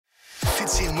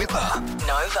Fitzy and Whipper.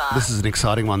 Nova. This is an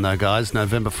exciting one, though, guys.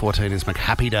 November 14 is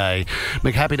McHappy Day.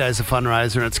 McHappy Day is a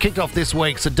fundraiser, and it's kicked off this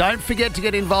week. So don't forget to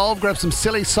get involved. Grab some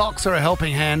silly socks or a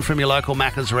helping hand from your local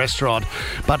Macca's restaurant.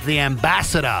 But the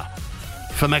ambassador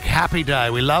for McHappy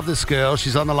Day, we love this girl.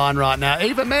 She's on the line right now.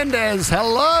 Eva Mendes,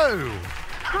 hello.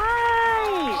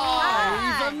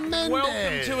 Hi. Eva Mendes.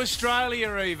 Welcome to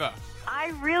Australia, Eva.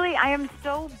 I am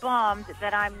so bummed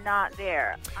that I'm not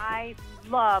there. I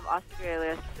love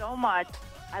Australia so much.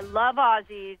 I love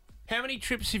Aussies. How many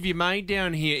trips have you made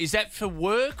down here? Is that for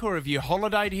work or have you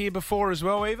holidayed here before as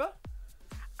well, Eva?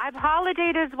 I've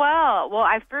holidayed as well. Well,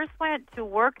 I first went to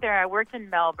work there. I worked in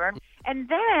Melbourne. And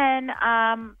then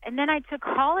I took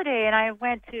holiday and I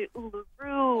went to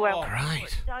Uluru. I went great.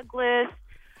 to Douglas.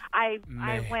 I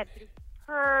Man. went to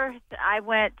Perth. I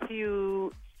went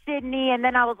to Sydney. And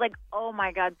then I was like, oh,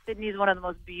 my God, Sydney is one of the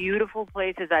most beautiful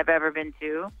places I've ever been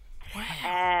to. Wow.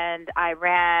 And I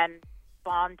ran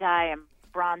Bondi and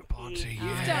Bronte.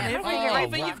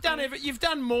 You've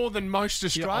done more than most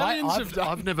Australians have done.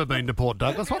 I've never been to Port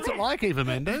Douglas. What's it like, Eva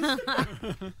Mendes?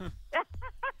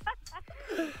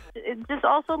 It's just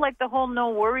also like the whole no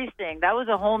worries thing. That was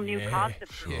a whole new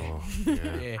concept for me.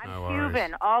 Yeah. I'm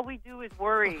Cuban. All we do is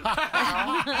worry. You know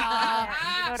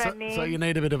what I mean? So you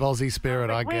need a bit of Aussie spirit,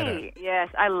 I get it. Yes,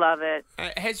 I love it.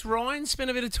 Has Ryan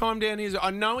spent a bit of time down here?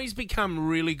 I know he's become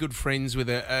really good friends with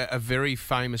a very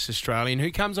famous Australian who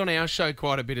comes on our show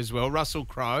quite a bit as well, Russell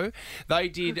Crowe. They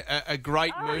did a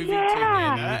great movie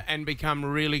together and become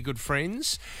really good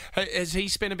friends. Has he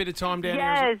spent a bit of time down here?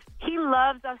 Yes, he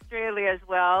loves Australia as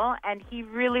well, and he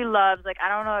really loves, like, I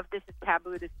don't know if this is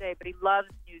taboo to say, but he loves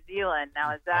New Zealand.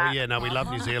 Now, is that... Oh, yeah, no, we love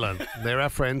New Zealand. They're our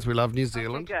friends. We love New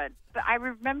Zealand. Okay, good. But I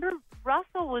remember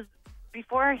Russell was,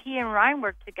 before he and Ryan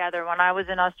worked together when I was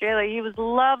in Australia, he was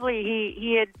lovely.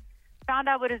 He had found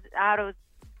out I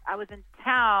was in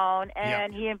town,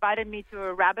 and he invited me to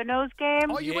a Rabbitohs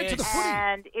game. Oh, you went to the footy.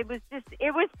 And it was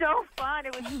so fun.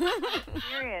 It was such an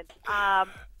experience.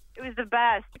 It was the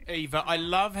best. Eva, I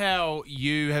love how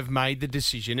you have made the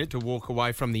decision to walk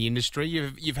away from the industry.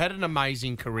 You've had an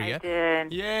amazing career. I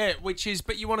did. Yeah,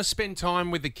 but you want to spend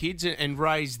time with the kids and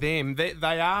raise them.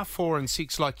 They are 4 and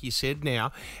 6, like you said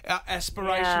now.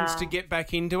 Aspirations to get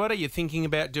back into it? Are you thinking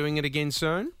about doing it again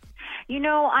soon? You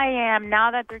know, I am,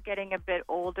 now that they're getting a bit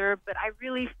older, but I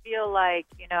really feel like,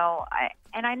 you know, I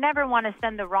never want to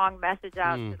send the wrong message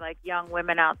out to, like, young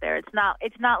women out there. It's not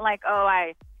like,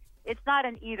 it's not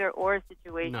an either-or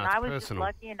situation. No, it's I was personal.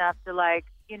 just lucky enough to, like,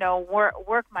 you know,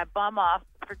 work my bum off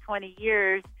for 20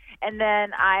 years, and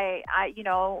then I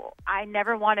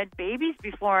never wanted babies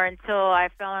before until I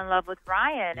fell in love with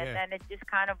Ryan, and then it just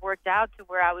kind of worked out to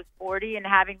where I was 40 and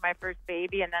having my first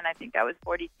baby, and then I think I was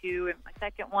 42 and my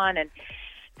second one, and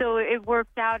so it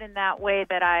worked out in that way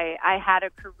that I had a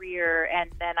career,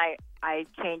 and then I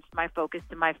changed my focus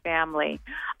to my family.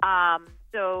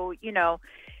 So, you know,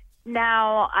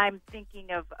 now I'm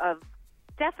thinking of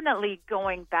definitely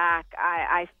going back.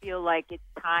 I feel like it's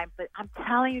time, but I'm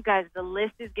telling you guys, the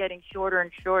list is getting shorter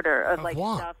and shorter of like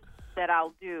what? stuff that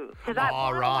I'll do.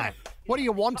 All right. What do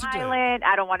you want to do? Violent.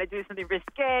 I don't want to do something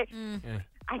risque.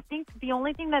 I think the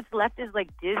only thing that's left is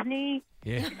like Disney.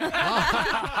 Yeah. Nothing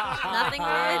wrong with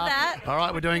that. All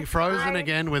right, we're doing Frozen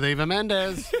again with Eva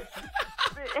Mendes.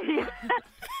 And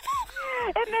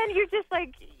then you're just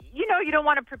like, you know, you don't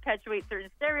want to perpetuate certain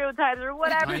stereotypes or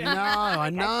whatever. I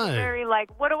know. It's very like,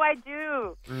 what do I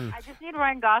do? I just need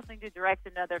Ryan Gosling to direct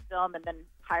another film and then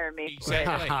hire me.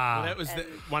 Exactly. Well, that was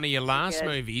one of your last good.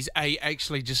 movies.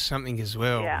 Actually, just something as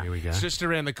well. Yeah. Here we go. It's just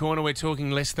around the corner. We're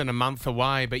talking less than a month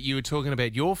away, but you were talking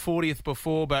about your 40th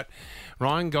before, but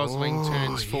Ryan Gosling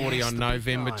turns 40 yes, on the big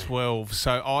November guy. 12.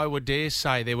 So I would dare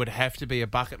say there would have to be a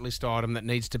bucket list item that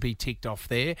needs to be ticked off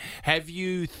there. Have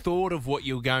you thought of what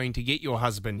you're going to get your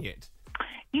husband yet?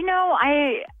 You know,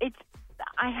 I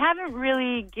haven't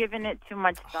really given it too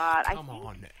much thought. Come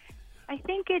on. I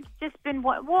think it's just been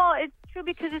it's true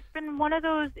because it's been one of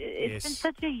those. It's been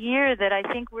such a year that I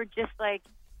think we're just like,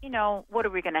 you know, what are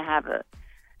we going to have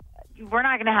we're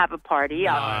not going to have a party.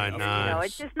 No. You know,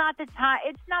 it's just not the time.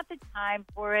 It's not the time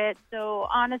for it. So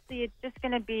honestly, it's just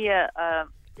going to be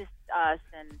just us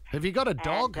and. Have you got a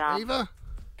dog, Eva?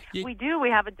 We do. We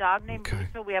have a dog named Okay.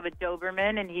 Musa. We have a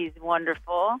Doberman, and he's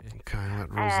wonderful. Okay, that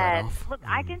rules that And off. look,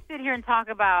 I can sit here and talk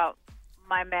about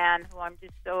my man, who I'm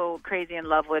just so crazy in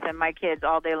love with, and my kids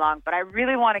all day long. But I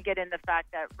really want to get in the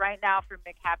fact that right now for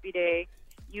McHappy Day,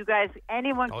 you guys,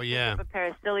 anyone can pick up a pair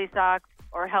of silly socks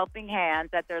or helping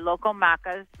hands at their local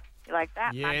Macca's. You like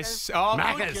that? Yes. Macca's? Oh,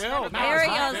 Macca's. good girl. Very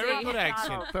Macca's. Aussie. Very good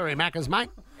accent. Very Macca's, mate.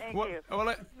 Thank Well, you.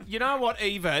 well, you know what,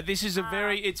 Eva? This is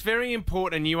it's very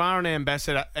important. You are an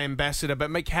ambassador, but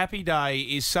McHappy Day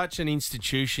is such an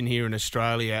institution here in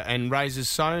Australia and raises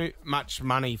so much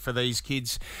money for these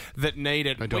kids that need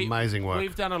it. They do amazing work.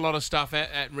 We've done a lot of stuff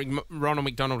at Ronald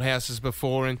McDonald Houses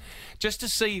before, and just to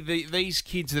see these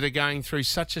kids that are going through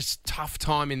such a tough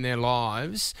time in their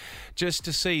lives, just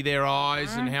to see their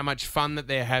eyes and how much fun that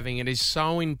they're having, it is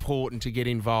so important to get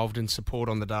involved and support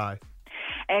on the day.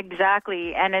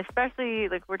 Exactly, and especially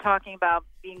like we're talking about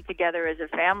being together as a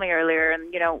family earlier,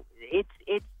 and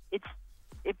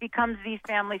it becomes these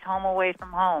families home away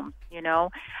from home. I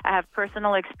have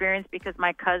personal experience because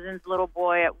my cousin's little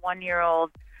boy at 1 year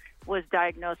old was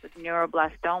diagnosed with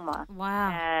neuroblastoma. Wow.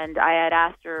 And I had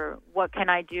asked her, what can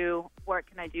I do? What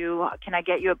can I do? Can I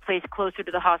get you a place closer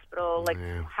to the hospital? Like,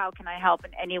 how can I help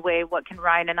in any way? What can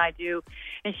Ryan and I do?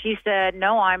 And she said,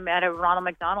 no, I'm at a Ronald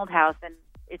McDonald House, and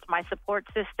it's my support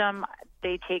system.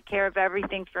 They take care of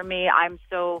everything for me. I'm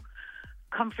so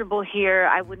comfortable here.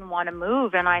 I wouldn't want to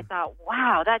move. And I thought,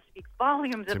 wow, that speaks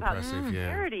volumes about this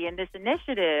charity and this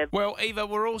initiative. Well, Eva,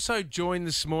 we're also joined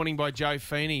this morning by Joe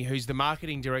Feeney, who's the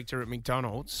marketing director at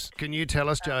McDonald's. Can you tell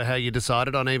us, Joe, how you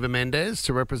decided on Eva Mendes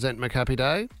to represent McHappy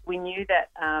Day? We knew that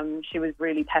she was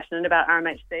really passionate about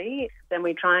RMHC. Then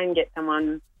we try and get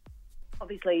someone,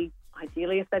 obviously,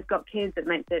 ideally, if they've got kids, it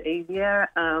makes it easier.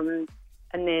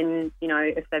 And then,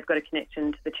 if they've got a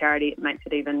connection to the charity, it makes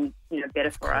it even,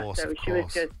 better for us. So she was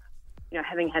just,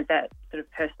 having had that sort of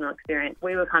personal experience,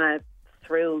 we were kind of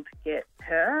thrilled to get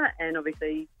her. And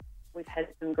obviously, we've had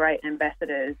some great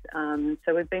ambassadors.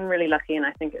 So we've been really lucky, and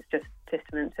I think it's just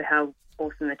testament to how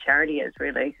awesome the charity is,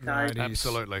 really. So,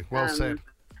 Absolutely. Well said.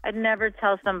 I'd never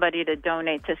tell somebody to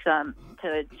donate to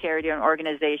a charity or an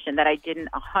organization that I didn't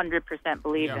 100%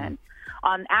 believe in.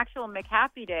 On actual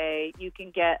McHappy Day, you can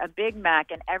get a Big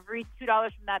Mac, and every $2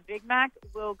 from that Big Mac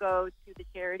will go to the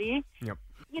charity. Yep.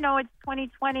 It's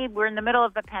 2020. We're in the middle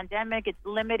of a pandemic. It's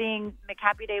limiting.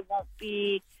 McHappy Day won't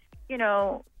be,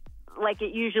 like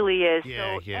it usually is.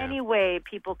 Any way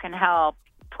people can help,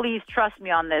 please trust me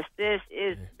on this. This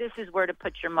is where to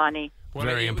put your money. Well,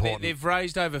 Very important. They've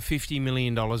raised over $50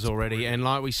 million already, and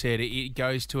like we said, it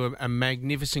goes to a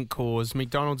magnificent cause.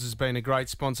 McDonald's has been a great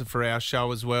sponsor for our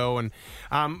show as well. And,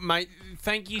 mate,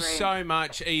 thank you so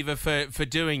much, Eva, for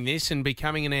doing this and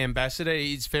becoming an ambassador.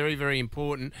 It's very, very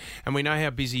important, and we know how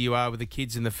busy you are with the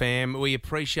kids and the fam. We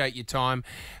appreciate your time.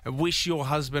 I wish your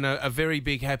husband a very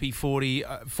big happy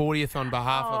 40th on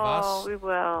behalf of us. Oh, we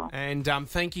will. And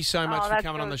thank you so much for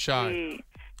coming on the show. Sweet.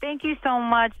 Thank you so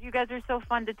much. You guys are so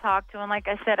fun to talk to. And like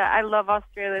I said, I love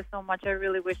Australia so much. I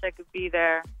really wish I could be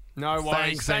there. No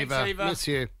worries. Thanks, Eva. Miss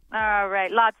you. All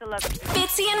right. Lots of love.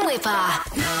 Fitzy and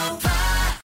Whipper.